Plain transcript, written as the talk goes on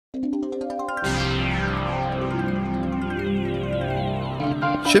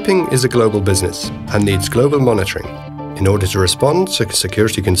Shipping is a global business and needs global monitoring. In order to respond to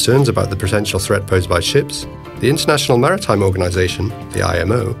security concerns about the potential threat posed by ships, the International Maritime Organization, the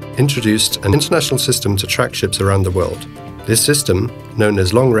IMO, introduced an international system to track ships around the world. This system, known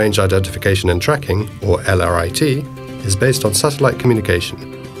as Long Range Identification and Tracking, or LRIT, is based on satellite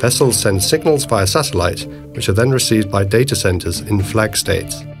communication. Vessels send signals via satellite, which are then received by data centers in flag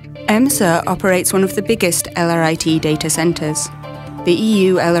states. EMSA operates one of the biggest LRIT data centers. The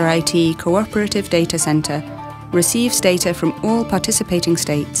EU LRIT Cooperative Data Centre receives data from all participating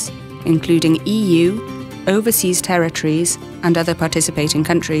states, including EU, overseas territories and other participating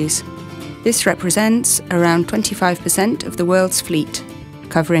countries. This represents around 25% of the world's fleet,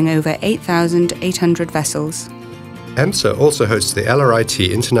 covering over 8,800 vessels. EMSA also hosts the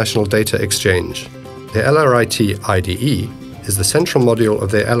LRIT International Data Exchange. The LRIT IDE is the central module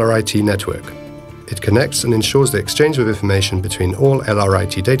of the LRIT network. It connects and ensures the exchange of information between all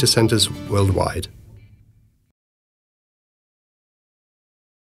LRIT data centers worldwide.